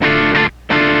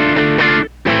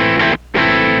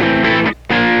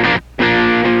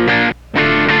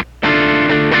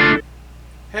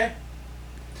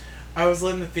was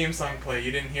letting the theme song play.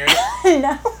 You didn't hear it?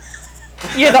 No.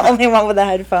 You're the only one with a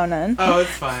headphone in. Oh,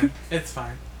 it's fine. It's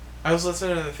fine. I was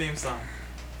listening to the theme song.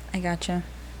 I gotcha.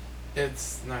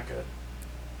 It's not good.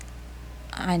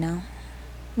 I know.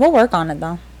 We'll work on it,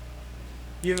 though.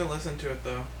 You haven't listened to it,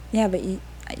 though. Yeah, but you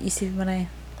see what I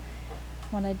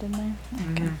did there? Okay.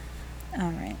 Mm-hmm.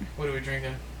 All right. What are we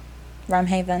drinking? Rum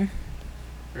Haven.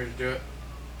 Ready to do it?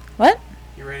 What?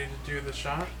 You ready to do the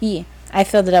shot? Yeah. I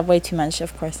filled it up way too much,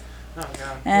 of course. Oh,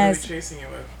 God. What are we chasing you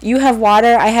with? You have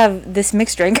water. I have this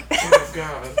mixed drink. Oh, my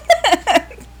God.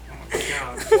 Oh, my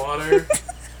God. Water?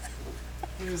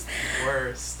 It was the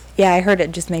worst. Yeah, I heard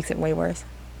it just makes it way worse.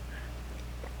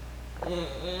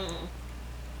 Mm-mm.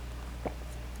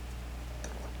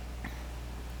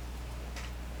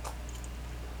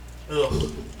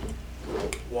 Ugh.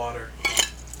 Water.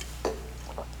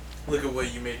 Look at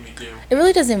what you made me do. It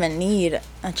really doesn't even need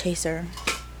a chaser.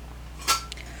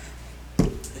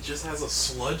 It just has a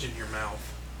sludge in your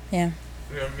mouth. Yeah.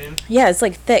 You know what I mean? Yeah, it's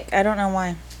like thick. I don't know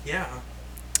why. Yeah.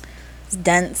 It's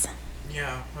dense.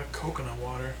 Yeah, like coconut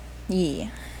water. Yeah.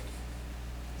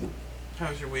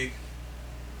 How's your week?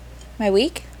 My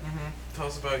week? Mm-hmm. Tell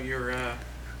us about your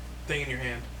thing in your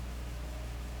hand.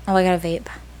 Oh, I got a vape.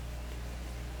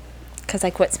 Because I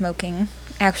quit smoking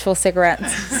actual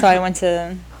cigarettes. So I went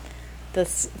to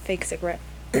this fake cigarette.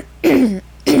 Yeah.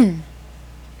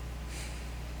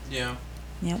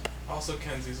 Yep. Also,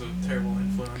 Kenzie's a terrible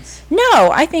influence. No,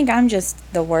 I think I'm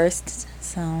just the worst.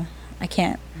 So I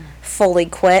can't fully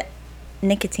quit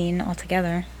nicotine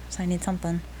altogether. So I need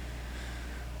something.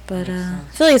 But I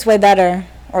feel like it's way better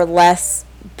or less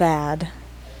bad.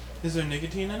 Is there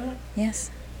nicotine in it? Yes.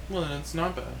 Well, then it's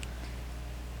not bad.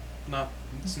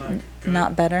 It's not good.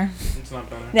 Not better. It's not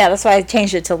better. Yeah, that's why I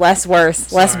changed it to less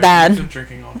worse, less Sorry, bad. I've been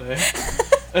drinking all day.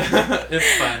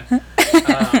 It's fine.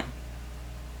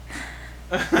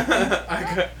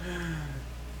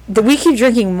 We keep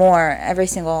drinking more every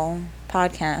single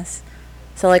podcast.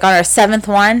 So, like, on our 7th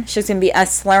one, it's just going to be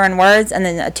us slurring words and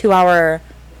then a 2-hour,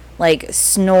 like,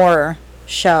 snore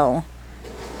show.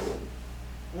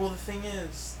 Well, the thing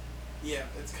is, yeah,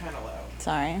 it's kind of loud.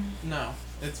 Sorry. No,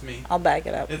 it's me. I'll back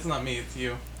it up. It's not me, it's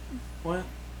you. What?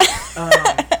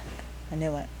 I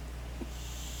knew it.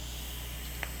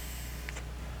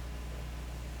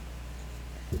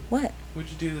 What?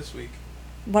 What'd you do this week?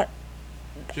 What?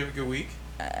 Did you have a good week?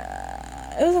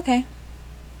 It was okay.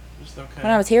 Just okay.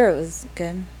 When I was here, it was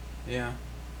good. Yeah.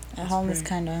 At home, it's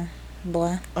kind of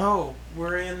blah. Oh,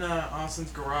 we're in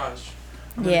Austin's garage.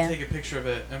 I'm gonna take a picture of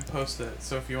it and post it.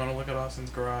 So if you want to look at Austin's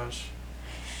garage,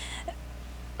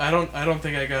 I don't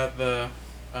think I got the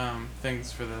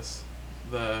things for this,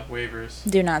 the waivers.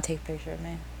 Do not take a picture of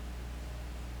me.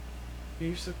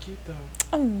 You're so cute though.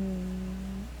 Oh.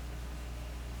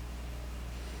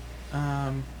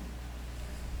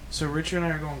 So Richard and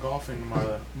I are going golfing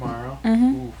tomorrow.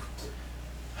 Mm-hmm. Oof.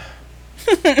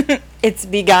 It's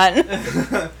begun.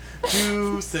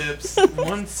 2 sips,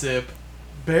 1 sip,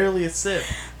 barely a sip.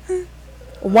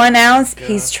 1 ounce, God.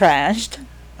 he's trashed.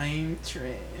 I'm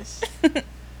trash.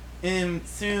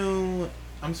 So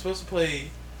I'm supposed to play.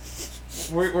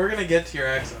 We're gonna get to your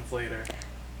accents later.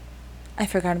 I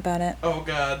forgot about it. Oh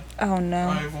God. Oh no.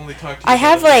 I've only talked to you. I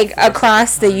have like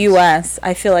across the times. U.S.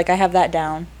 I feel like I have that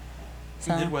down.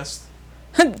 So. Midwest.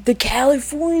 The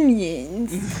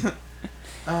Californians.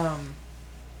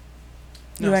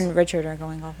 You and Richard are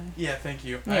going golfing. Yeah, thank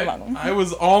you. You're welcome. I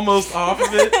was almost off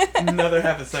of it. Another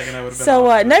half a second, I would have been. So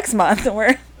off next month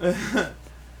we're.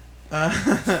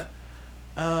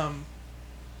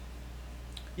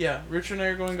 Yeah, Richard and I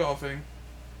are going golfing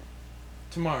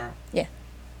tomorrow. Yeah.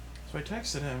 So I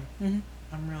texted him. Mm-hmm.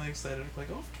 I'm really excited to play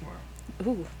golf tomorrow.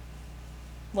 Ooh.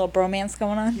 Little bromance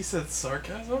going on. He said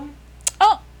sarcasm.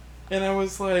 Oh. And I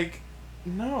was like,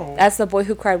 no. That's the boy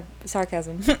who cried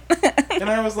sarcasm. And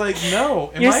I was like,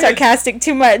 no. You're sarcastic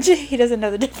too much. He doesn't know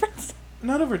the difference.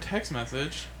 Not over text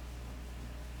message.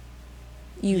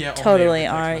 You yeah, totally only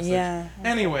over are. text message. Yeah.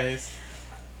 Anyways,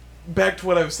 back to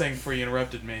what I was saying before you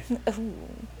interrupted me. Ooh.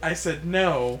 I said,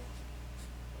 no.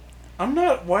 I'm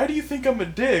not. Why do you think I'm a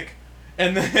dick?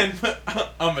 And then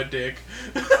I'm a dick.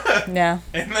 Yeah.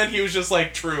 And then he was just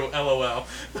like, true, LOL.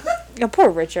 Oh, poor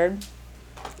Richard.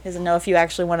 He doesn't know if you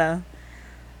actually want to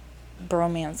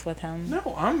bromance with him.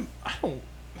 No, I don't.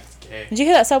 That's gay. Did you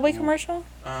hear that Subway commercial?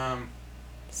 Mm,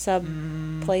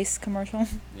 Place commercial?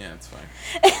 Yeah, it's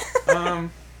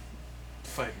fine.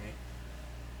 Fight me.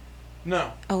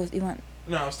 No. Oh, you want...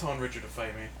 No, I was telling Richard to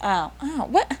fight me. Oh,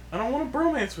 what? I don't want a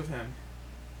bromance with him.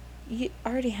 You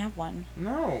already have one.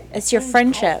 No. It's your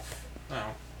friendship.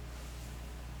 No.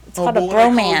 It's called a bromance. When I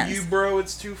call bromance. you bro,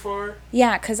 it's too far?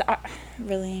 Yeah, because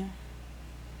really...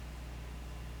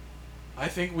 I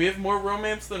think we have more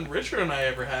romance than Richard and I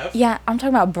ever have. Yeah, I'm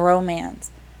talking about bromance.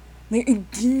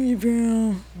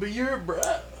 Bro. But you're a bro.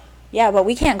 Yeah, but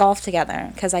we can't golf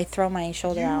together because I throw my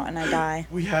shoulder out and I die.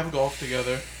 We have golf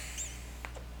together.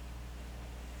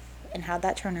 And how'd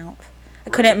that turn out? I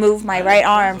couldn't move my right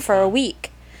arm for a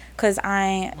week because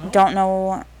I don't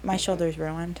know, my shoulder's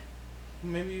ruined.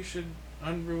 Maybe you should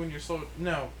unruin your soldier.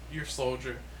 No, your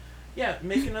soldier. Yeah,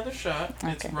 make another shot.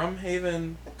 Okay. It's Rum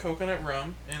Haven coconut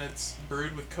rum, and it's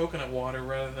brewed with coconut water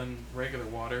rather than regular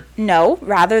water. No,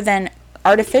 rather than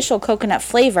artificial coconut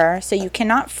flavor, so you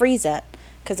cannot freeze it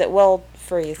because it will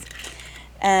freeze.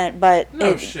 But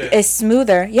it's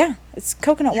smoother. Yeah, it's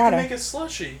coconut water. You can make a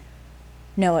slushy.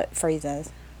 No, it freezes.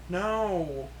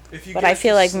 No. But I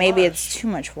feel like maybe it's too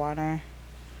much water.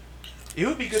 It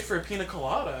would be good for a pina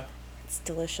colada. It's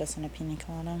delicious in a pina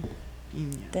colada. Yeah.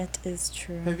 That is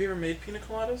true. Have you ever made pina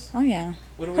coladas? Oh, yeah.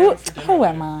 What do we have for dinner? Who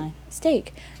am I?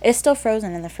 Steak. It's still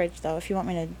frozen in the fridge, though. If you want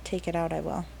me to take it out, I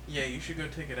will. Yeah, you should go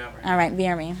take it out right now. All right,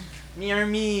 near me. Near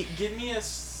me. Get me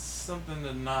something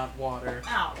to not water.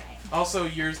 Oh, okay. Also,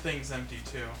 your thing's empty,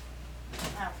 too.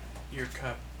 Okay. Your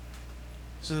cup.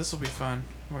 So this will be fun.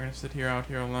 We're going to sit out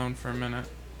here alone for a minute.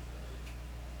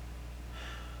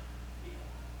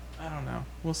 I don't know.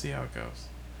 We'll see how it goes.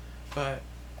 But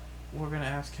we're going to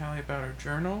ask Callie about her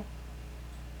journal.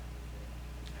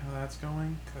 How that's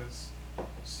going. Because I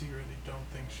secretly don't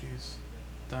think she's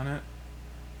done it.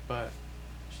 But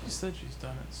she said she's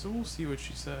done it. So we'll see what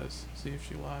she says. See if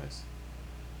she lies.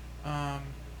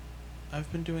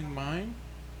 I've been doing mine.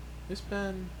 It's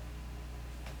been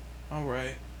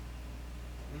alright.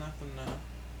 Nothing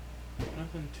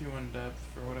too in depth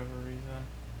for whatever reason.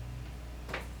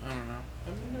 I don't know.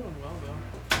 I've been doing well though.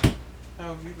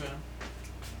 How have you been?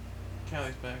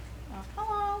 Callie's back. Oh,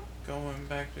 hello. Going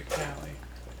back to Callie.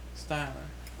 Styling.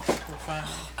 Refining.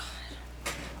 Oh,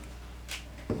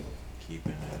 God.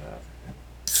 Keeping it up.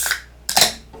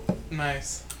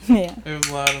 Nice. Yeah. It was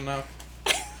loud enough.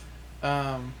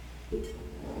 Have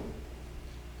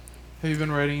you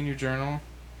been writing in your journal?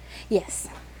 Yes.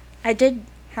 I did,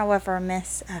 however,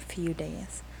 miss a few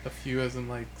days. A few as in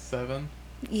like 7?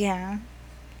 Yeah.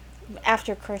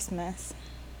 After Christmas.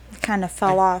 It kind of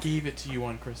fell off. I gave it to you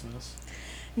on Christmas.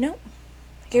 Nope.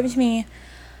 Gave it to me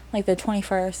like the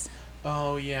 21st.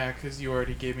 Oh, yeah, because you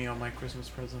already gave me all my Christmas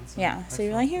presents. Yeah, so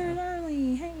you're like, here's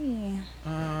early, hey.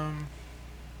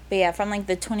 But yeah, from like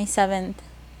the 27th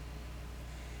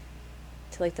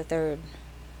to like the 3rd.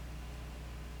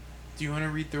 Do you want to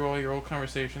read through all your old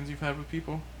conversations you've had with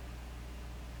people?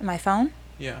 My phone?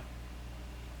 Yeah.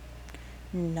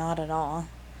 Not at all.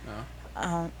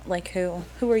 No. Like who?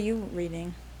 Who are you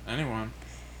reading? Anyone.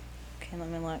 Okay, let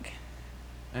me look.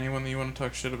 Anyone that you want to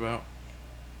talk shit about.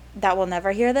 That will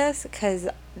never hear this, because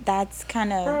that's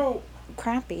kind of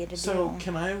crappy to do. So,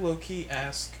 can I low-key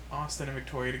ask Austin and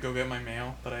Victoria to go get my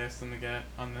mail that I asked them to get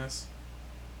on this?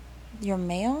 Your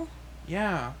mail?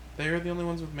 Yeah. They are the only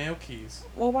ones with mail keys.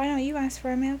 Well, why don't you ask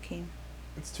for a mail key?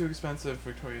 It's too expensive,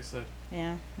 Victoria said.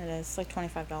 Yeah, it is. It's like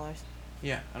 $25.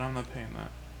 Yeah, and I'm not paying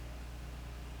that.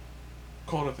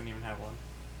 Cole doesn't even have one.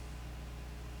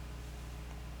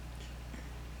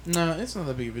 No, it's not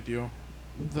that big of a deal.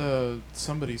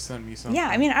 Somebody sent me something. Yeah,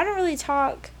 I mean, I don't really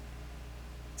talk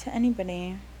to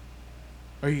anybody.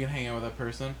 Are you gonna hang out with that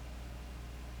person?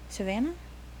 Savannah?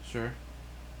 Sure.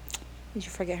 Did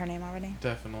you forget her name already?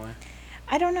 Definitely.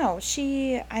 I don't know.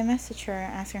 I messaged her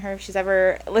asking her if she's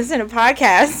ever listened to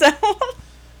podcasts. So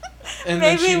and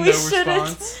maybe then we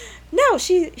shouldn't. No,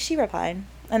 she replied,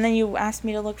 and then you asked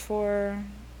me to look for,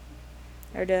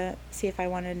 or to see if I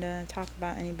wanted to talk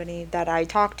about anybody that I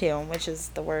talk to, which is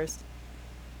the worst.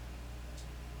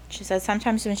 She said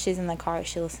sometimes when she's in the car,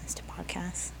 she listens to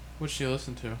podcasts. What'd she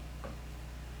listen to?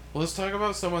 Well, let's talk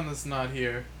about someone that's not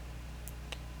here.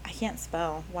 I can't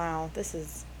spell. Wow, this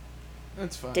is...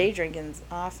 That's fine. Day drinking's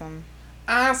awesome.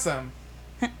 Awesome.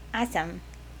 Awesome.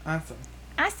 Awesome.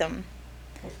 Awesome.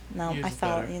 No, Yours I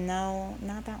felt, better.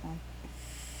 not that one.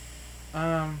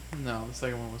 No, the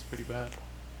second one was pretty bad.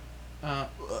 I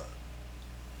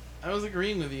was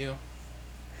agreeing with you.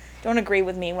 Don't agree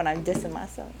with me when I'm dissing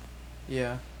myself.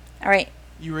 Yeah. All right.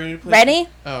 You ready to play? Ready?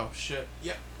 Oh, shit.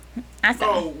 Yep. Awesome.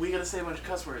 Oh, we gotta say a bunch of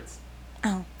cuss words.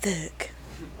 Oh, fuck.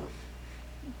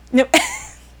 Nope.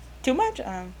 Too much?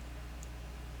 Can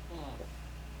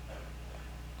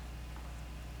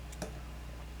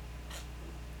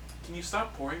you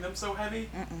stop pouring them so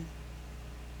heavy? Mm-mm.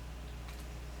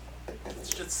 It's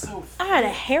just so thick. I had a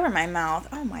hair in my mouth.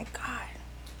 Oh, my God.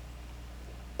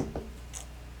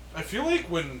 I feel like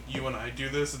when you and I do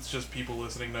this, it's just people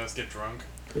listening to us get drunk.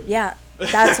 Yeah,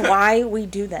 that's why we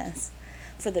do this.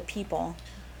 For the people.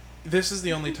 This is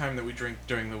the only time that we drink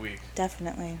during the week.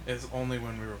 Definitely. Is only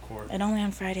when we record. And only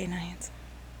on Friday nights.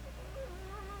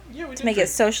 Yeah, we did. To make it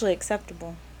socially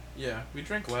acceptable. Yeah, we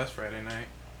drank last Friday night.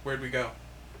 Where'd we go?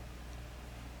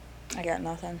 I got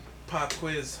nothing. Pop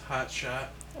quiz, hot shot.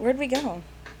 Where'd we go?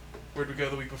 Where'd we go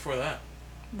the week before that?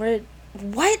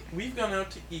 What? We've gone out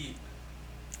to eat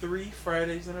 3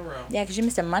 Fridays in a row. Yeah, because you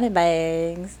missed a money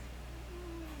bags.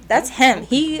 That's him.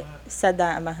 He said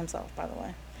that about himself, by the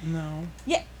way. No.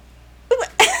 Yeah.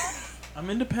 I'm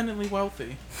independently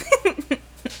wealthy.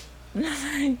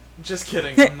 Just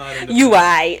kidding. I'm not independent. You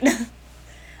right.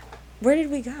 Where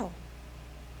did we go?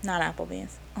 Not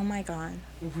Applebee's. Oh my god.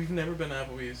 We've never been to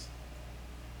Applebee's.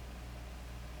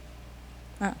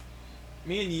 Oh.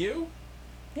 Me and you?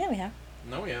 Yeah, we have.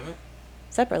 No, we haven't.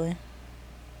 Separately.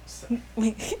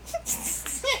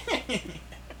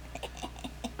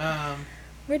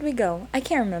 Where'd we go? I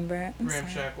can't remember.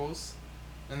 Ramshackles.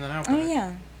 And then Outback. Oh,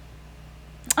 yeah.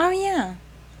 Oh, yeah.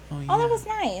 Oh, that was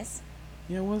nice.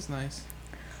 Yeah, it was nice.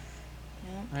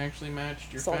 Yeah. I actually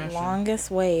matched your it's fashion. It's the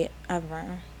longest wait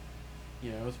ever.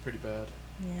 Yeah, it was pretty bad.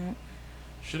 Yeah.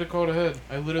 Should have called ahead.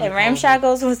 I literally. And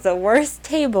Ramshackles was the worst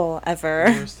table ever.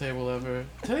 Worst table ever.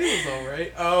 Today was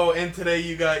alright. Oh, and today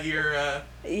you got your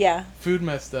food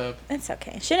messed up. It's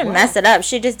okay. She didn't mess it up.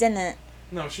 She just didn't.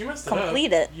 No, she messed it up.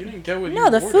 Complete it. You didn't get what you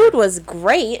ordered. No, the food was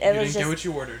great. You didn't get what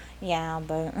you ordered. Yeah,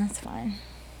 but that's fine.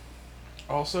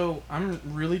 Also, I'm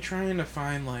really trying to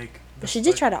find But she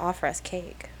did try to offer us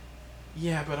cake.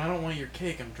 Yeah, but I don't want your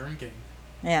cake. I'm drinking.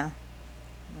 Yeah.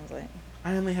 I was like.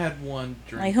 I only had one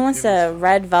drink. Like, who wants a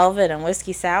red velvet and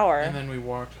whiskey sour? And then we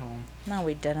walked home. No,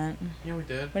 we didn't. Yeah, we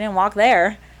did. We didn't walk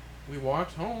there. We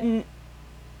walked home.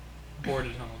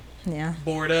 Boarded home. Yeah.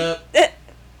 Board up.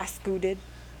 I scooted.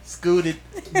 Scooted.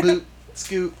 Boot.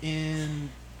 Scoot in.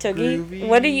 Toogie.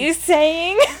 What are you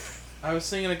saying? I was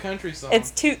singing a country song. It's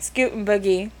toot, scoot, and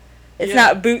boogie. It's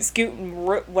not boot, scoot, and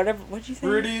whatever. What'd you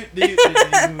say?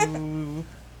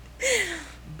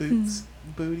 Boots.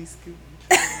 Booty, scoot.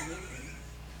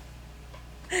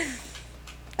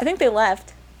 I think they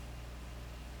left.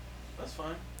 That's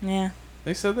fine. Yeah.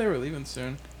 They said they were leaving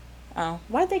soon. Oh.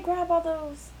 Why'd they grab all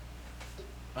those?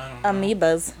 I don't know.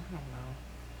 Amoebas. I don't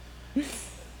know.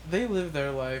 They live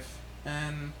their life,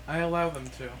 and I allow them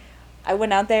to. I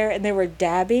went out there, and they were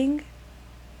dabbing.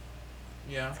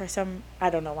 Yeah. For some... I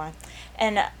don't know why.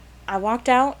 And I walked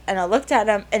out, and I looked at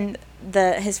him, and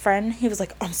his friend, he was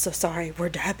like, I'm so sorry, we're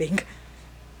dabbing.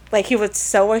 Like, he was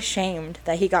so ashamed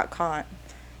that he got caught.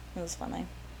 It was funny.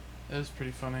 It was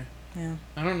pretty funny. Yeah.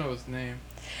 I don't know his name.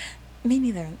 Me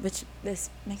neither, which this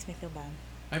makes me feel bad.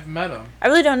 I've met him. I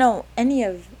really don't know any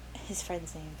of his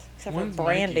friends' names, except One's for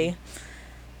Brandy.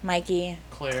 Mikey.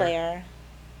 Claire.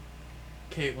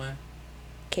 Caitlin.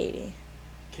 Katie.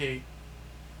 Kate.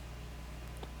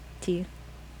 T.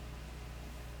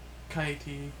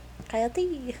 Katie.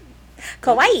 Katie.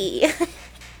 Kawaii.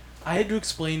 I had to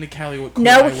explain to Callie what kawaii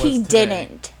No, was he today.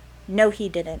 didn't. No, he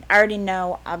didn't. I already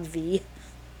know. Obvi.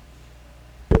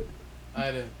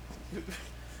 I didn't.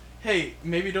 Hey,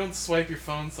 maybe don't swipe your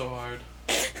phone so hard.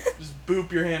 Just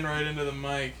boop your hand right into the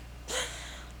mic.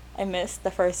 I missed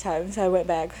the first time, so I went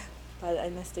back. But I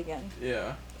missed again.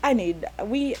 Yeah.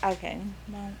 Okay.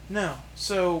 No. No.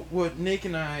 So, what Nick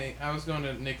and I was going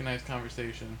to Nick and I's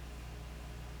conversation.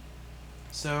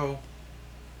 So,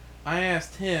 I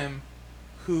asked him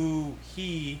who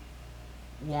he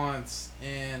wants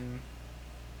in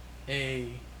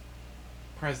a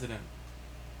president.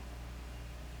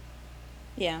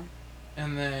 Yeah.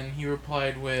 And then he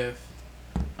replied with,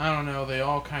 I don't know, they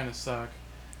all kind of suck.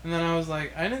 And then I was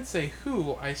like, I didn't say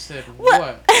who, I said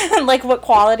what. Like what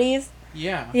qualities?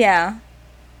 Yeah. Yeah.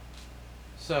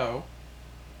 So,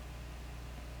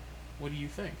 what do you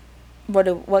think?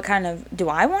 What kind of do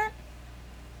I want?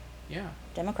 Yeah.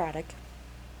 Democratic.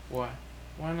 Why?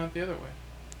 Why not the other way?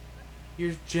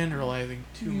 You're generalizing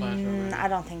too much already. I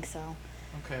don't think so.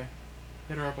 Okay.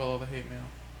 Hit her up with all the hate mail.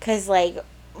 'Cause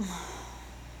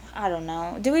I don't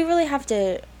know. Do we really have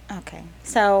to... Okay.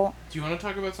 So... Do you want to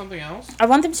talk about something else? I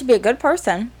want them to be a good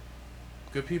person.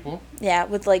 Good people. Yeah,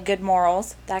 with good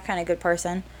morals. That kind of good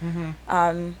person.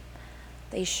 Mm-hmm.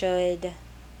 They should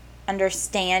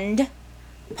understand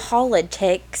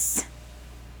politics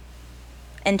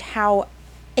and how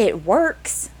it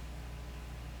works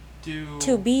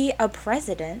to be a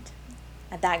president.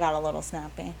 That got a little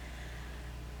snappy.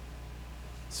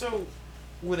 So,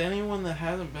 would anyone that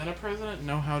hasn't been a president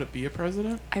know how to be a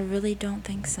president? I really don't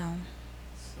think so.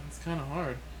 It's kind of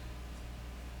hard.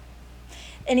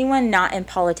 Anyone not in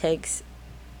politics,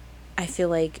 I feel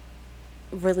like,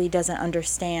 really doesn't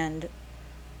understand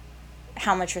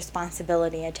how much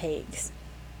responsibility it takes.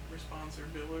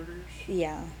 lesser billers.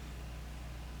 Yeah.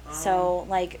 So,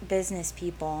 like, business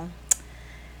people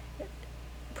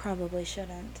probably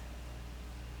shouldn't.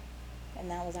 And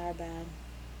that was our bad.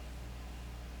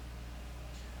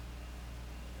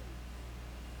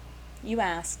 You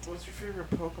asked. What's your favorite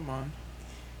Pokemon?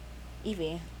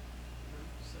 Eevee.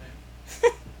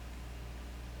 Same.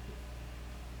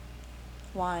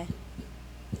 Why?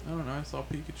 I don't know. I saw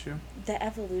Pikachu. The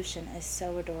evolution is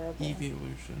so adorable.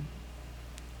 Evolution.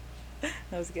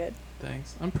 That was good.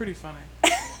 Thanks. I'm pretty funny.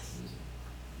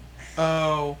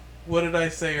 Oh, what did I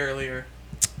say earlier?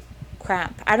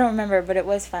 Crap. I don't remember, but it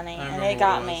was funny. And it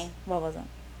got me. What was it?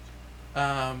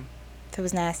 If it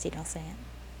was nasty, don't say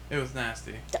it. It was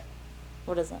nasty.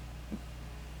 What is it?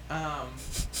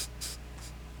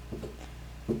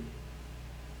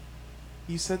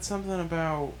 You said something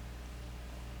about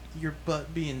your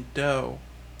butt being dough.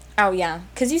 Oh, yeah.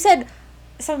 Because you said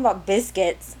something about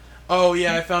biscuits. Oh,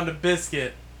 yeah, I found a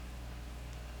biscuit.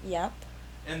 Yep.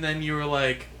 And then you were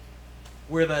like,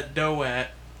 where that dough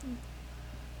at?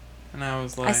 And I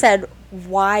was like... I said,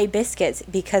 why biscuits?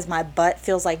 Because my butt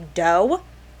feels like dough?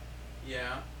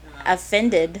 Yeah.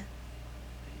 Offended.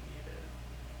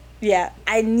 Yeah,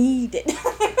 I need it.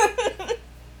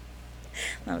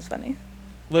 That was funny.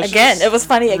 It was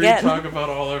funny again. Talk about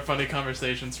all our funny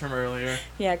conversations from earlier.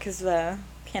 Yeah, because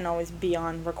can't always be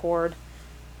on record.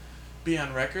 Be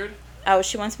on record? Oh,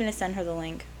 she wants me to send her the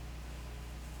link.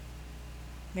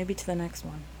 Maybe to the next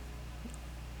one.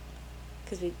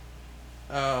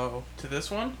 Oh, to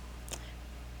this one?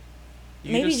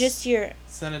 Maybe just your...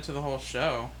 Send it to the whole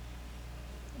show.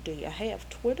 Do you have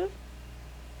Twitter?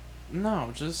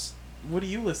 No, just... What do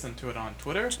you listen to it on?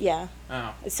 Twitter? Yeah.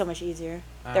 Oh. It's so much easier.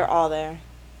 They're all there.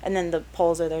 And then the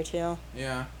polls are there, too.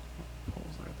 Yeah.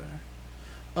 Polls are there.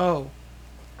 Oh.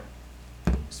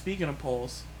 Speaking of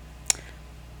polls.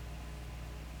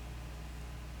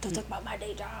 Don't talk about my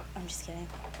day job. I'm just kidding.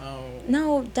 Oh.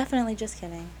 No, definitely just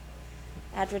kidding.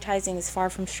 Advertising is far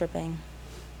from stripping.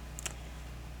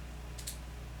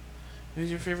 Who's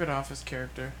your favorite Office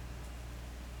character?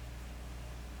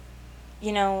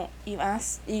 You know, you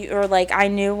asked, or like, I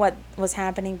knew what was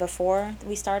happening before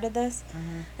we started this,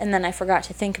 and then I forgot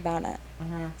to think about it.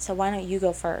 So why don't you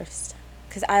go first?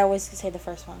 Because I always say the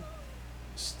first one.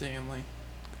 Stanley.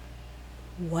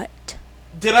 What?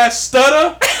 Did I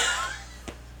stutter?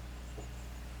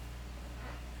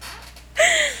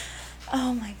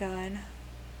 Oh my god.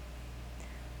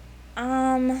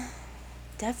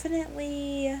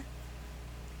 Definitely.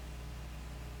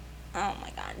 Oh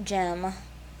my god, Jem.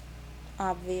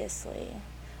 Obviously.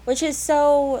 Which is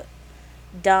so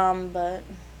dumb, but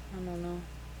I don't know.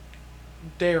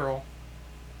 Daryl.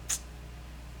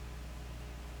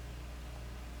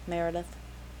 Meredith.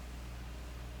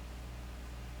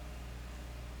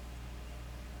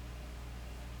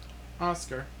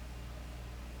 Oscar.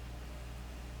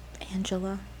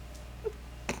 Angela.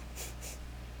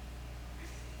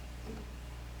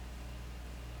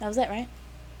 That was it, right?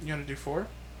 You want to do 4?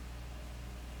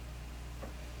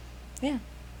 Yeah.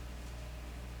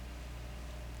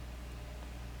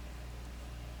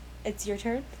 It's your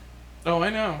turn? Oh,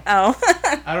 I know. Oh.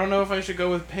 I don't know if I should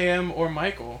go with Pam or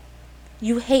Michael.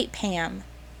 You hate Pam.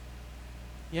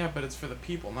 Yeah, but it's for the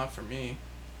people, not for me.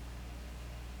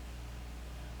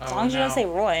 As long as you don't say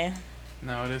Roy.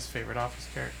 No, it is favorite Office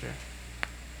character.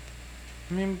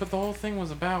 I mean, but the whole thing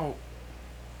was about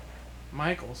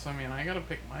Michael, so I mean, I gotta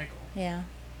pick Michael. Yeah.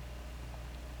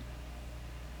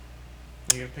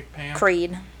 You gonna pick Pam?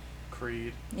 Creed.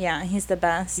 Yeah, he's the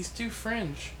best. He's too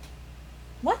fringe.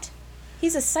 What?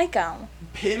 He's a psycho.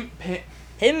 Pan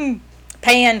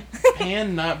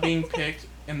not being picked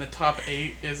in the top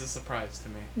 8 is a surprise to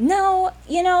me. No,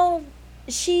 you know,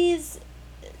 she's,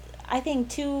 I think,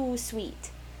 too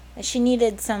sweet. She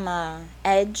needed some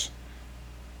edge.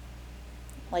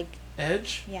 Like...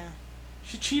 Edge? Yeah.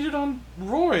 She cheated on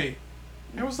Roy.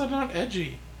 How was that not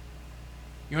edgy?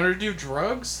 You want her to do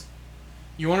drugs?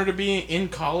 You want her to be in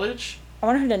college? I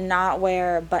want her to not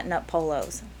wear button-up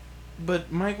polos.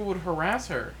 But Michael would harass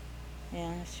her.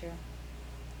 Yeah, that's true.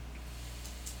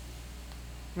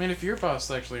 I mean, if your boss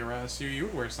sexually harassed you, you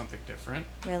would wear something different.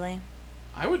 Really?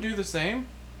 I would do the same.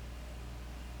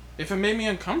 If it made me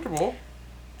uncomfortable.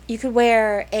 You could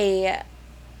wear a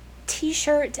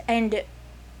t-shirt and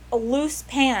loose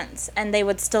pants, and they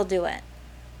would still do it.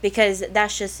 Because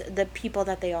that's just the people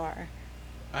that they are.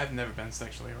 I've never been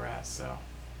sexually harassed, so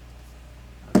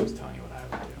I'm just telling you what I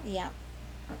would do. Yeah.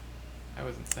 I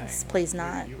wasn't saying Please what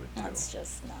not. you would do. Let's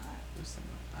just not. Just saying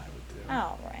what I would do.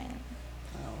 All right.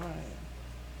 All right.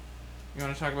 You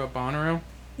want to talk about Bonnaroo?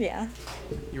 Yeah.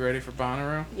 You ready for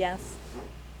Bonnaroo? Yes.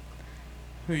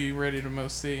 Who you ready to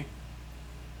most see?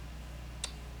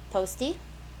 Posty.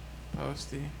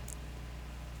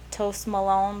 Toast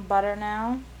Malone butter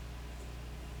now.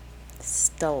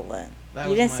 Stolen.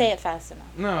 You didn't say it fast enough.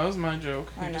 No, that was my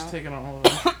joke. You're just taking all of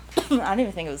it. I don't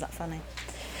even think it was that funny.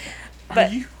 But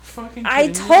are you fucking kidding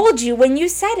I told you when you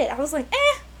said it. I was like,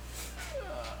 eh.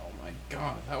 Oh my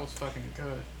god, that was fucking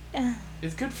good.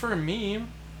 It's good for a meme.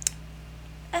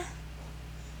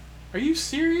 Are you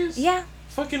serious? Yeah.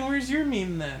 Fucking where's your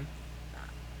meme then?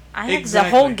 I have the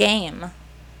whole game.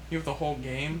 You have the whole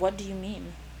game? What do you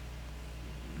mean?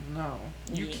 No.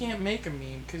 You can't make a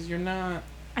meme because you're not...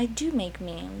 I do make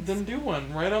memes. Then do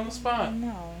one right on the spot.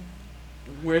 No.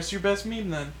 Where's your best meme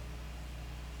then?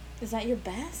 Is that your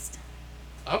best?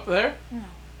 Up there. Oh,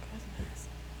 goodness.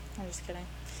 I'm just kidding.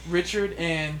 Richard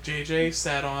and JJ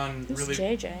sat on Who's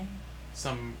JJ?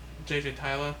 Some JJ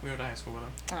Tyler. We went to high school with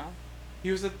him. Oh.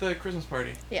 He was at the Christmas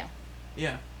party. Yeah.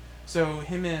 Yeah. So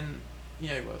him and...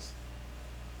 Yeah, he was.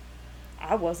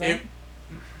 I wasn't.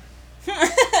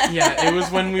 Yeah, it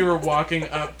was when we were walking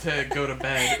up to go to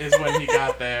bed is when he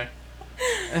got there.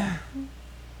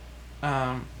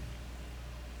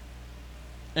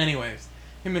 Anyways,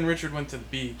 him and Richard went to the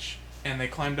beach and they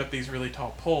climbed up these really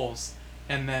tall poles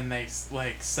and then they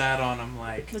like sat on them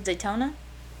like... Was Daytona?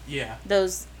 Yeah.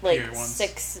 Those like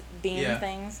 6 beam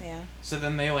things, yeah. So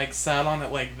then they like sat on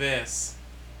it like this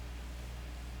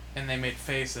and they made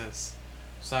faces.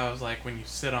 So I was like, when you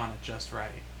sit on it just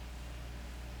right.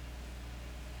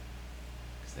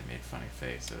 They made funny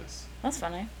faces. That's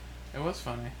funny. It was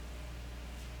funny.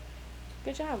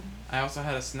 Good job. I also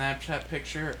had a Snapchat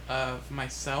picture of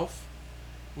myself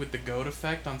with the goat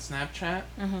effect on Snapchat.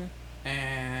 Mm-hmm.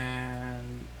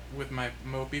 And with my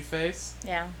mopey face.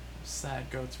 Yeah. Sad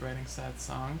goats writing sad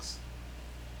songs.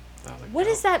 So what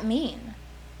does that mean?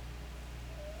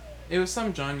 It was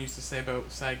something John used to say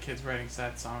about sad kids writing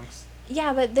sad songs.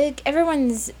 Yeah, but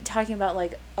everyone's talking about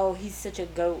like, oh, he's such a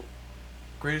goat.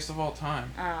 Greatest of all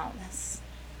time. Oh, that's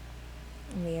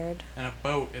weird. And a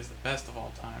boat is the best of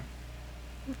all time.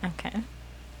 Okay.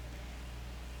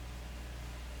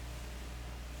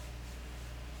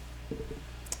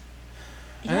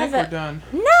 I think we're done.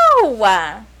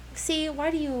 No! See, why?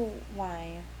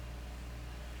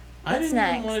 I didn't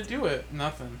even want to do it.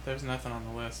 Nothing. There's nothing on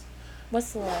the list.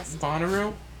 What's the list?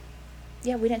 Bonnaroo?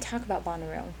 Yeah, we didn't talk about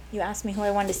Bonnaroo. You asked me who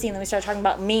I wanted to see, and then we started talking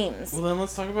about memes. Well, then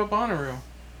let's talk about Bonnaroo.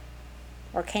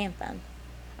 Or camping.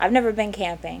 I've never been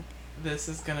camping. This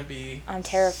is gonna be... I'm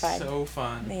terrified. So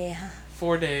fun. Yeah.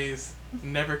 4 days.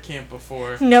 Never camped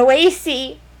before. No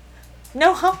AC.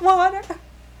 No hot water.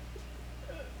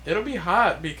 It'll be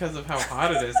hot because of how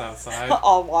hot it is outside.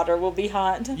 All water will be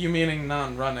hot. You meaning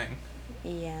non-running?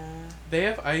 Yeah. They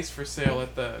have ice for sale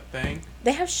at the thing.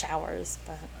 They have showers,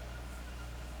 but...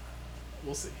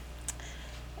 We'll see.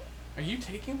 Are you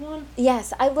taking one?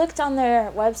 Yes, I looked on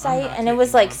their website and it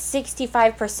was like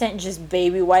 65% just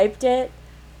baby wiped it.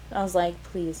 I was like,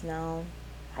 please no.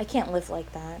 I can't live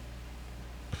like that.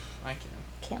 I can.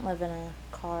 Can't live in a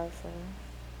car for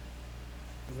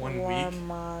 1 week. 1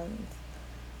 month.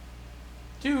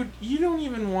 Dude, you don't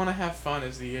even want to have fun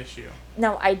is the issue.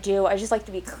 No, I do. I just like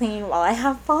to be clean while I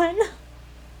have fun.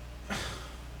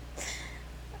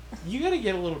 You gotta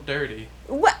get a little dirty.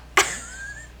 What?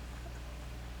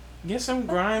 Get some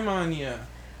grime on you.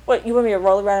 What, you want me to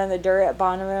roll around in the dirt at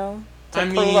Bonnaroo to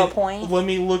prove a point? Let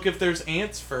me look if there's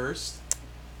ants first.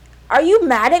 Are you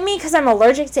mad at me because I'm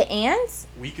allergic to ants?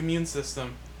 Weak immune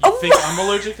system. You think I'm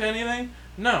allergic to anything?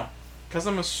 No. Because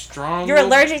I'm a strong... You're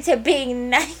allergic to being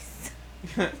nice.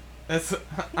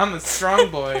 I'm a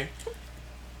strong boy.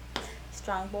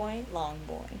 Strong boy, long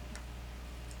boy.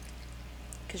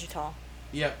 Because you're tall.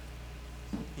 Yep.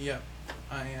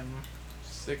 I am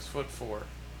 6'4".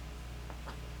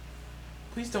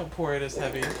 Please don't pour it as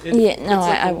heavy. It's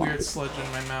like a weird sludge in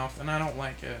my mouth, and I don't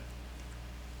like it.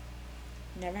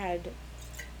 Never had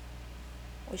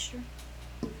oyster?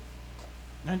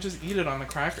 I just eat it on the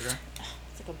cracker.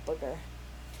 It's like a booger.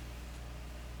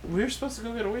 We were supposed to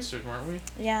go get oysters, weren't we?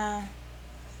 Yeah.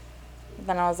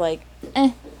 Then I was like,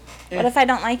 What if I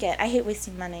don't like it? I hate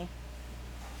wasting money.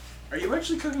 Are you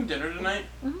actually cooking dinner tonight?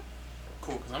 Mm-hmm.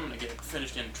 Cool, because I'm going to get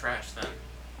finished getting trash then.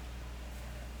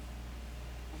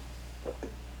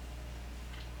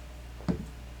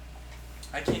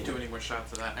 I can't do any more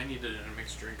shots of that. I need it in a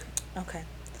mixed drink. Okay.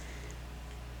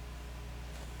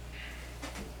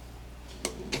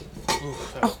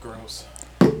 Oof, that was gross.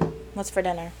 What's for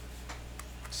dinner?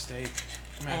 Steak,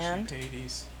 mashed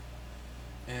potatoes,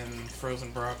 and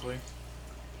frozen broccoli.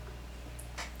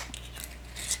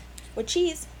 With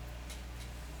cheese.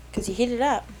 Because you heat it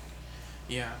up.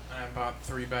 Yeah, and I bought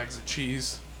 3 bags of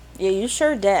cheese. Yeah, you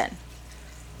sure did.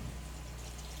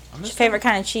 What's your favorite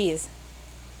kind of cheese?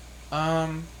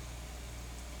 Oh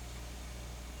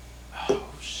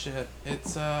shit!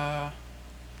 It's I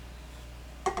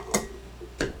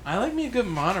like me a good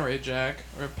Monterey Jack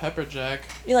or a pepper jack.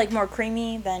 You like more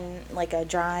creamy than like a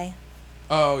dry?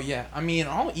 Oh yeah, I mean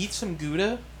I'll eat some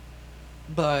Gouda,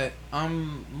 but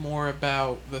I'm more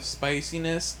about the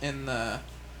spiciness and the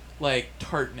like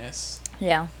tartness.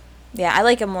 Yeah, yeah. I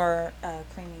like a more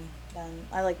creamy than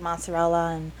I like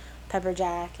mozzarella and pepper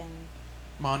jack and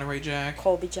Monterey Jack.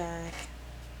 Colby Jack.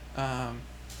 Um,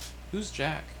 who's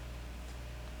Jack?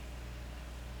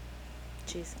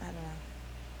 Jeez, I don't know.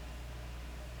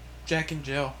 Jack and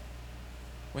Jill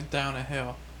went down a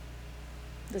hill.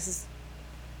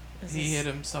 He hit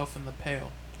himself in the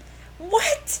pail.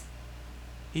 What?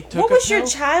 He took. What was your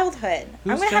childhood?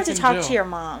 Who's I'm gonna have to Jack and talk Jill? to your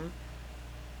mom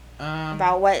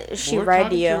about what she we're read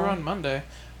talking to you. her on Monday.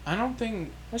 I don't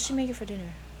think. What's she making for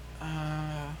dinner?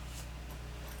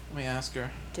 Let me ask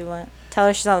her. Do what? Tell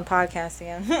her she's on the podcast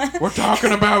again. We're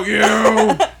talking about you.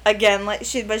 Again, but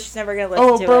she's never gonna listen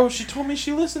to it. Oh, bro, she told me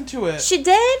she listened to it. She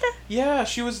did? Yeah,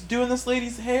 she was doing this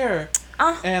lady's hair.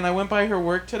 And I went by her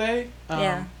work today.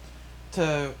 Yeah.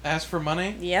 To ask for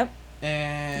money. Yep.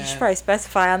 And you should probably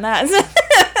specify on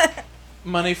that.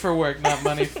 Money for work, not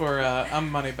money for.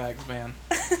 I'm Moneybags man.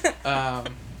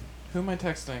 Who am I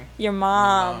texting? Your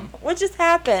mom. What just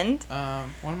happened?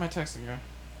 What am I texting her?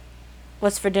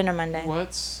 What's for dinner Monday?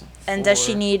 And does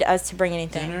she need us to bring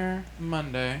anything? Dinner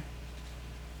Monday.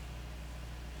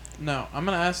 No, I'm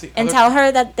gonna ask the. And tell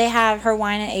her that they have her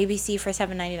wine at ABC for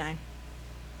 $7.99.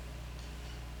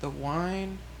 The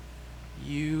wine,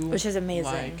 which is amazing.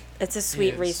 Like it's a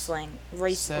sweet Riesling.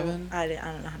 $7. I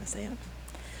don't know how to say it.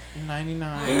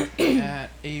 99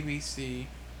 at ABC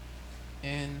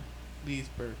in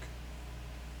Leesburg.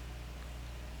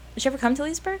 Did she ever come to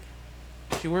Leesburg?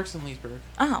 She works in Leesburg.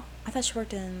 Oh, I thought she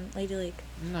worked in Lady Lake.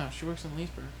 No, she works in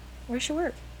Leesburg. Where's she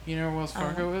work? You know where Wells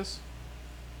Fargo is?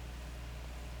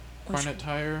 Barnett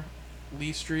Tire,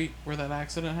 Lee Street, where that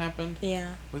accident happened?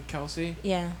 Yeah. With Kelsey?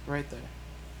 Yeah. Right there.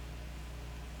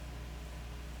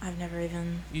 I've never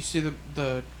even... You see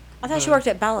the I thought she worked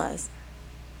at Bella's.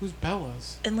 Who's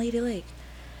Bella's? In Lady Lake.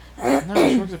 No,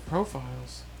 she works at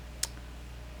Profiles.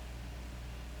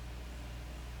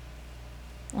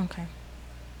 Okay.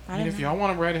 I mean, if y'all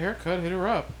want to write a haircut, hit her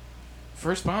up.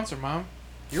 First sponsor, Mom.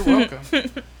 You're welcome.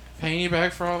 Paying you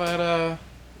back for all that,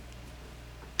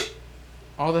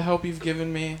 all the help you've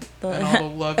given me and all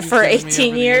the love you've for given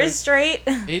 18 me years straight.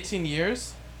 18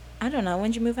 years? I don't know.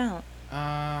 When'd you move out? Well,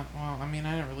 I mean,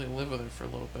 I didn't really live with her for a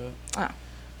little bit. Oh.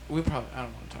 I don't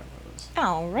want to talk about this.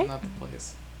 Oh, right. Not the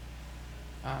place.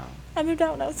 I moved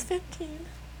out when I was 15.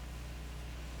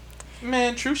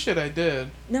 Man, true shit, I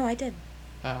did. No, I did.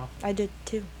 Oh. I did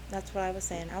too. That's what I was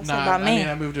saying. I was talking about me. I mean,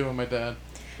 I moved in with my dad.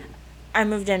 I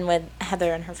moved in with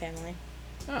Heather and her family.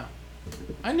 Oh.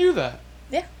 I knew that.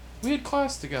 Yeah. We had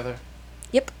class together.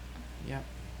 Yep. Yep.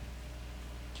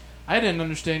 I didn't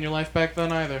understand your life back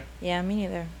then either. Yeah, me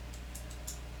neither.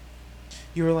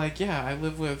 You were like, yeah, I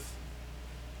live with...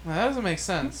 Well, that doesn't make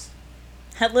sense.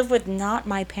 I live with not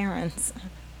my parents.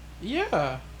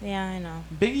 Yeah. Yeah, I know.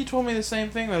 Biggie told me the same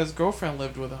thing, that his girlfriend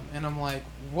lived with him. And I'm like,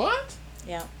 what?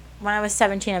 Yeah. When I was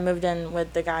 17, I moved in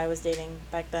with the guy I was dating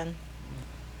back then.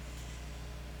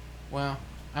 Well,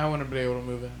 I wouldn't have been able to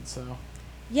move in, so...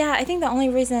 Yeah, I think the only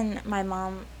reason my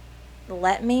mom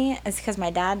let me is because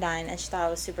my dad died, and she thought I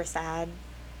was super sad.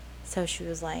 So she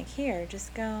was like, here,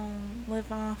 just go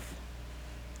live off.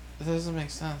 That doesn't make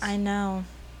sense. I know.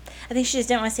 I think she just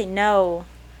didn't want to say no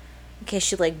in case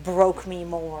she, like, broke me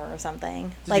more or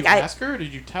something. Did you ask her or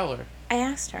did you tell her? I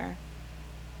asked her.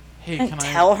 Hey, I didn't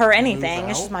tell her anything.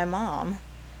 It's just my mom.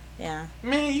 Yeah.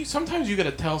 Man, sometimes you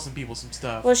gotta tell some people some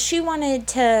stuff. Well, she wanted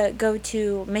to go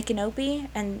to Micanopy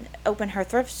and open her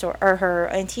thrift store, or her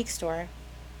antique store.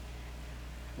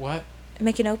 What?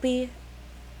 Micanopy?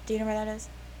 Do you know where that is?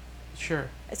 Sure.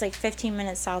 It's like 15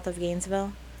 minutes south of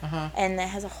Gainesville. Uh-huh. And it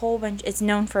has a whole bunch... It's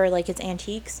known for, like, its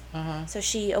antiques. Uh-huh. So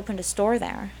she opened a store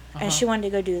there. And she wanted to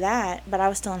go do that, but I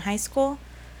was still in high school.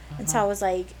 And so I was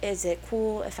like, is it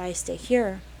cool if I stay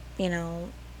here? You know,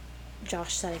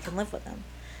 Josh said I can live with him.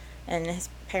 And his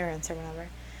parents or whatever.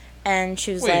 And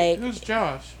she was like... who's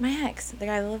Josh? My ex. The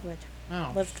guy I lived with.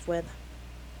 Oh. Lived with.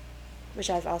 Which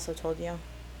I've also told you.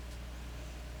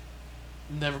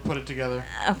 Never put it together.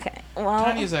 Okay, well...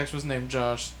 Tanya's ex was named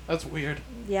Josh. That's weird.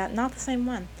 Yeah, not the same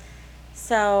one.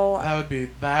 So... That would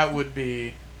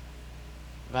be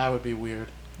weird.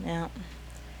 Yeah.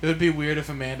 It would be weird if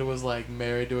Amanda was, like,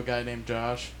 married to a guy named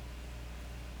Josh.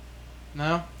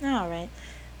 No? All right.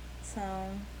 So...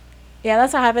 Yeah,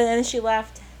 that's what happened. And then she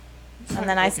left. And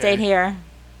then I stayed here.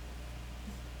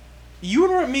 You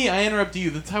interrupt me, I interrupt you.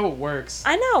 That's how it works.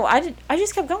 I know. I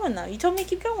just kept going, though. You told me to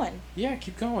keep going. Yeah,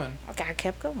 keep going. Okay, I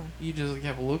kept going. You just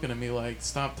kept looking at me like,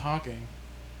 stop talking.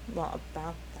 Well,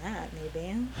 about that,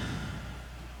 maybe.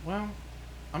 Well,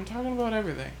 I'm talking about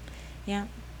everything. Yeah.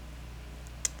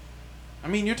 I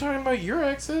mean, you're talking about your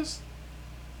exes.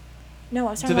 No,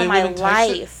 I was talking about my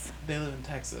life. They live in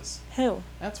Texas. Who?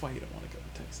 That's why you don't want to go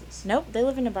to Texas. Nope, they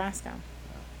live in Nebraska.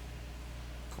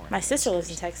 Oh. My sister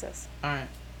lives in Texas. All right.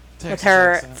 With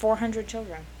her 400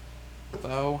 children.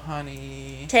 Oh,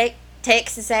 honey.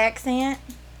 Texas accent?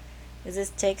 Is this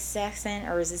Texas accent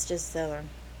or is this just Southern?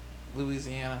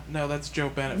 Louisiana. No, that's Joe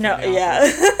Bennett. No,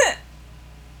 yeah.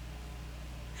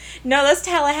 No, that's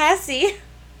Tallahassee.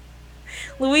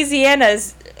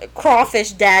 Louisiana's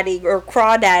Crawfish Daddy or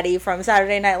Crawdaddy from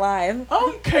Saturday Night Live.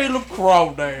 I'm Caleb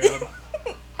Crawdad.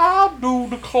 I do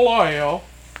the claw.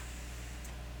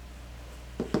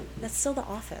 That's still The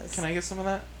Office. Can I get some of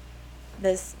that?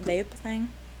 This vape thing?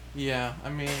 Yeah, I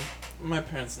mean, my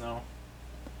parents know.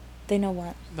 They know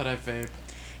what? That I vape.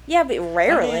 Yeah, but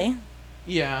rarely. I mean,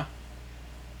 yeah.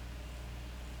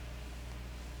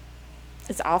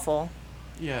 It's awful.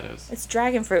 Yeah, it is. It's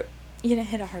dragon fruit. You didn't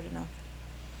hit it hard enough.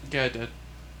 Yeah, I did.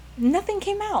 Nothing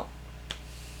came out.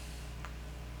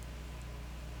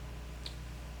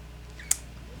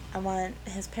 I want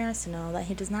his parents to know that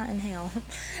he does not inhale.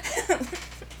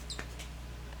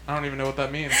 I don't even know what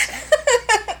that means.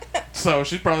 So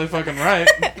she's probably fucking right.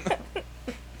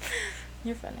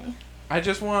 You're funny. I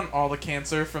just want all the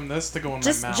cancer from this to go in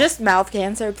my mouth. Just mouth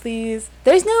cancer, please.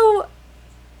 There's no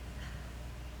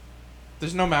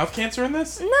mouth cancer in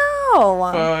this? No.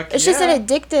 Fuck it's just an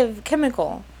addictive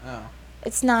chemical. Oh.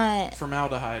 It's not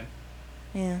Formaldehyde.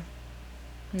 Yeah.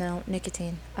 No,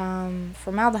 nicotine.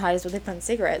 Formaldehyde is what they put in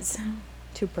cigarettes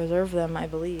to preserve them, I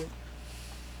believe.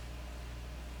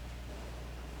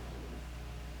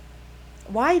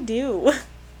 Why do?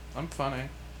 I'm funny.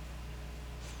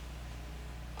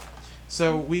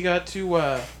 So we got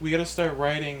to start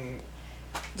writing.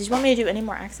 Did you want me to do any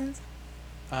more accents?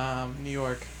 New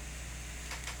York.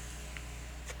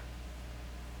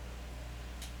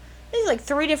 There's like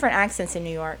 3 different accents in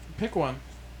New York. Pick one.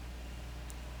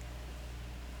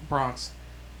 Bronx.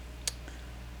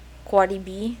 Quaddy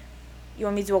B. You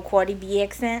want me to do a Quaddy B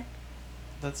accent?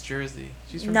 That's Jersey.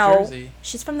 She's from Jersey. No,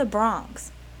 she's from the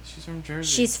Bronx. She's from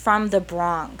Jersey. She's from the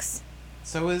Bronx.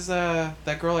 So is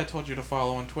that girl I told you to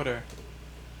follow on Twitter.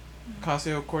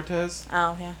 Ocasio-Cortez.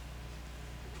 Oh, yeah.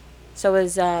 So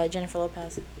is Jennifer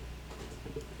Lopez.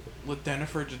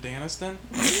 Jennifer Janiston?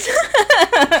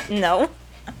 No.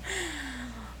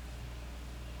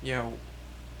 Yo.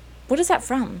 What is that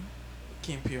from?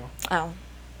 Key and Peele. Oh.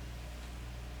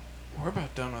 We're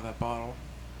about done with that bottle.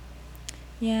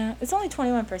 Yeah, it's only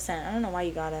 21%. I don't know why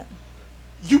you got it.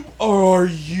 Are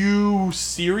you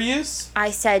serious? I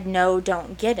said, no,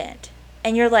 don't get it.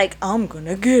 And you're like, I'm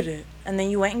gonna get it. And then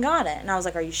you went and got it. And I was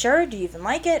like, are you sure? Do you even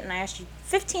like it? And I asked you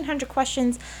 1,500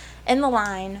 questions in the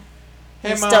line.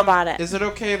 Hey, and Mom, still bought it. Is it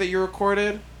okay that you're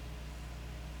recorded?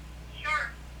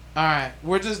 Sure. Alright,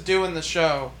 we're just doing the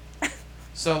show.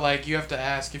 So, like, you have to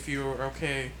ask if you're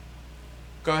okay.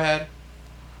 Go ahead.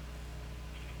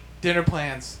 Dinner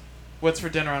plans. What's for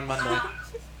dinner on Monday?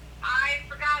 I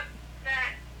forgot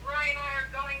that Roy and I are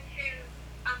going to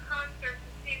a concert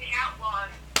to see the Outlaws.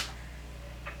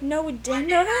 No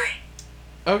dinner?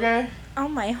 Okay. Oh,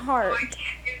 my heart. So I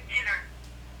can't do dinner.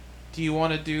 Do you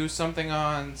want to do something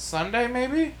on Sunday,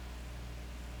 maybe?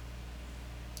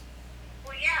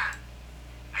 Well, yeah.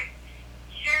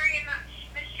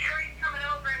 Miss Sherry's coming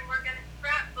over and we're going to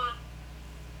scrapbook.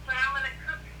 But I'm going to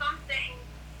cook something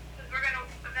because we're going to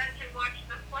eventually watch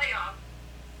the playoffs.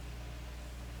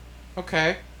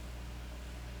 Okay.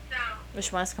 So, Does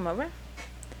she want us to come over?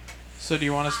 So do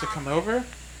you want us to come over?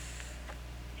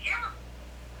 yeah.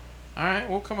 Alright,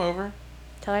 we'll come over.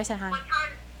 Tell her I said hi. What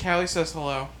time? Callie says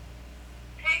hello.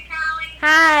 Hey, Callie.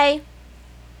 Hi.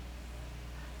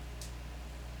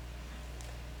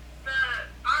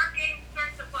 Our game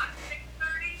starts at what,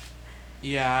 6:30?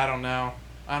 Yeah, I don't know.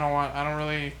 I don't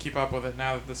really keep up with it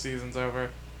now that the season's over.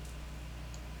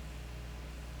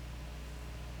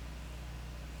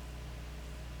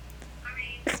 I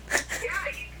mean, yeah,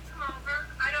 you can come over.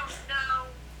 I don't know.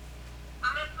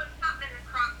 I'm going to put something in the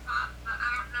crock pot, but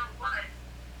I don't know what.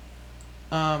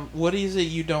 What is it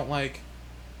you don't like?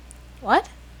 What?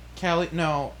 Callie,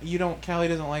 no, you don't. Callie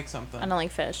doesn't like something. I don't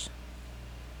like fish.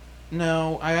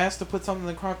 No, I asked to put something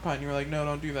in the crock pot and you were like, no,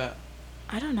 don't do that.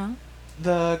 I don't know.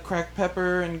 The cracked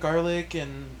pepper and garlic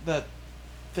and that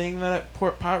thing that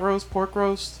pork roast.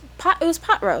 It was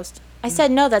pot roast. I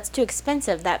said no, that's too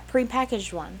expensive. That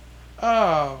prepackaged one.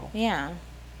 Oh. Yeah.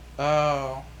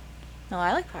 Oh. No,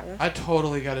 I like pot roast. I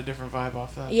totally got a different vibe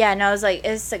off that. Yeah, no, it's like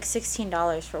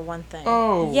 $16 for one thing.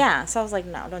 Oh. Yeah, so I was like,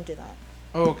 no, don't do that.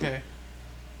 Oh, okay.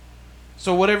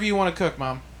 So whatever you want to cook,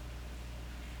 Mom.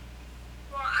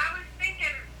 Well, I was thinking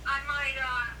I might,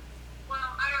 I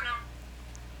don't know.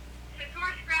 Since we're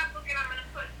scrapbooking, I'm gonna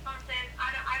put something.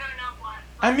 I don't know what.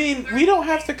 I mean, we don't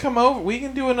have to come over. We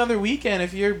can do another weekend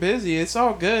if you're busy. It's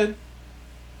all good.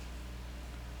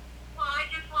 Well, I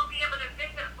just won't be able to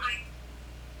visit like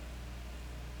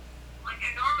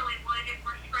I normally would if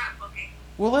we're scrapbooking.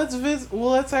 Well, let's visit.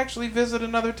 Well, let's actually visit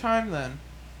another time then.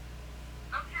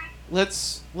 Okay.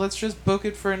 Let's just book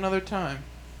it for another time.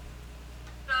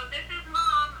 So this is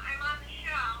Mom. I'm on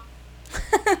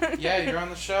the show. Yeah, you're on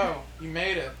the show. You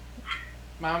made it.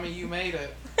 Mommy, you made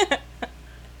it. I'm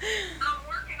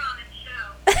working on a show.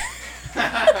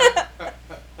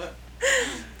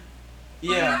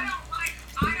 Yeah. I don't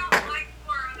like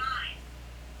 409.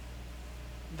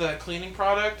 The cleaning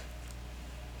product?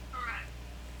 Correct.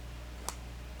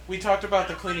 We talked about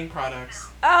the cleaning products.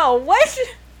 Oh, what?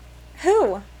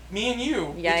 Who? Me and you.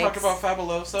 We Yikes. talked about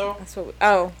Fabuloso. That's what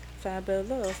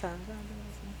Fabuloso.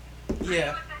 Yeah. Are you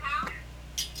at the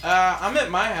house? I'm at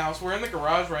my house. We're in the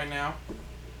garage right now.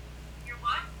 You're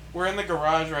what? We're in the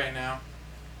garage right now.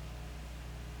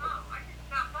 Oh, I can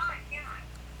stop by, can't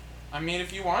I? I mean,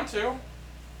 if you want to. Well,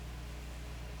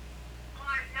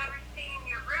 I've never seen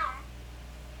your room.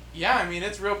 Yeah, I mean,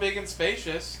 it's real big and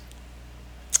spacious.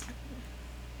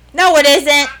 No, it isn't.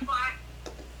 That's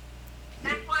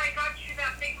why I got you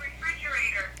that big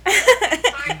refrigerator.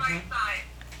 Side by side.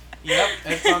 Yep,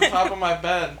 it's on top of my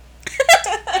bed.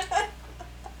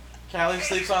 Callie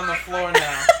sleeps on the floor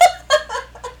now.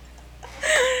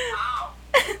 Wow.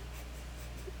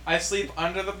 I sleep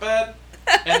under the bed,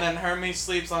 and then Hermes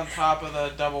sleeps on top of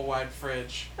the double wide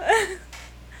fridge. Well, that's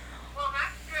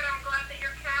good. I'm glad that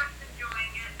your cat's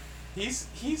enjoying it.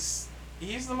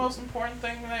 He's the most important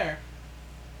thing there.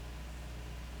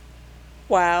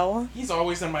 Wow. He's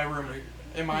always in my room.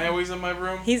 Am I always in my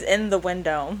room? He's in the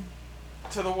window.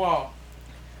 To the wall.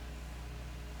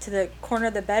 To the corner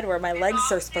of the bed where my legs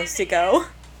are supposed to go.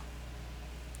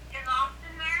 Is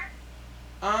Austin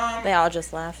there? They all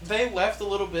just left. They left a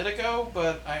little bit ago,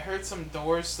 but I heard some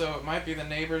doors, so it might be the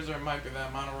neighbors or it might be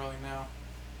them. I don't really know.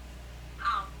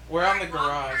 Oh. We're on the Alright,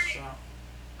 well, garage, so.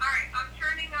 Alright, I'm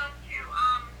turning on to,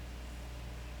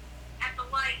 at the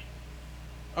light.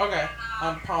 Okay,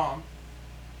 on Palm.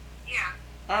 Yeah.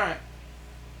 Alright.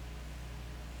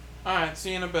 Alright,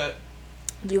 see you in a bit.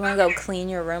 Do you want to go clean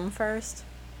your room first?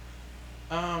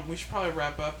 We should probably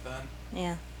wrap up then.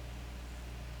 Yeah.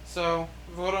 So,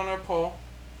 vote on our poll.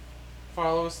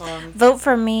 Follow us on... Vote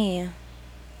for me.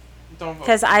 Don't vote.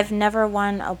 Because I've never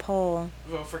won a poll.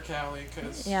 Vote for Callie,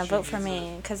 because... Yeah, vote for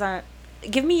me. Because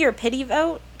give me your pity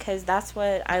vote, because that's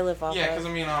what I live off Yeah, of. because, I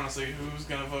mean, honestly, who's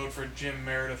going to vote for Jim,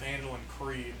 Meredith, Angel, and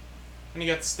Creed? And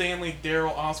you got Stanley,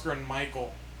 Daryl, Oscar, and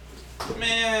Michael.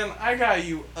 Man, I got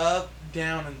you up,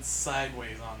 down, and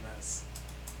sideways on this.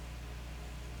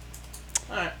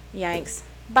 Alright. Yikes.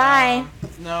 Bye.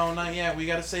 No, not yet. We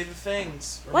gotta say the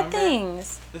things. Remember? What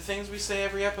things? The things we say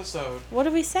every episode. What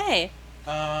do we say?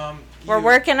 We're You-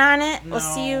 working on it. No, We'll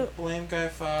see you. Blame Guy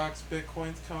Fawkes.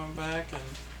 Bitcoin's coming back, and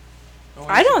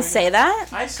I don't say that.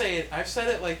 I say it. I've said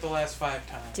it like the last 5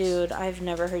 times. Dude, I've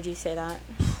never heard you say that.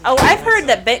 Oh, I've heard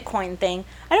the Bitcoin thing.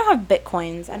 I don't have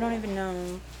Bitcoins. I don't even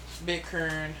know.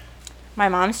 Bitcoin. My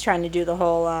mom's trying to do the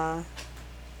whole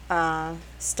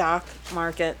stock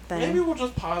market thing. Maybe we'll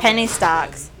just pause. Penny it.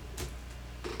 stocks.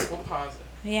 We'll pause it.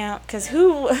 Yeah, because is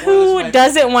who my-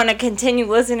 doesn't want to continue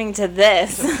listening to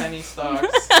this? To penny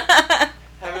stocks. Have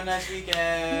a nice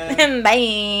weekend.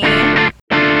 Bye.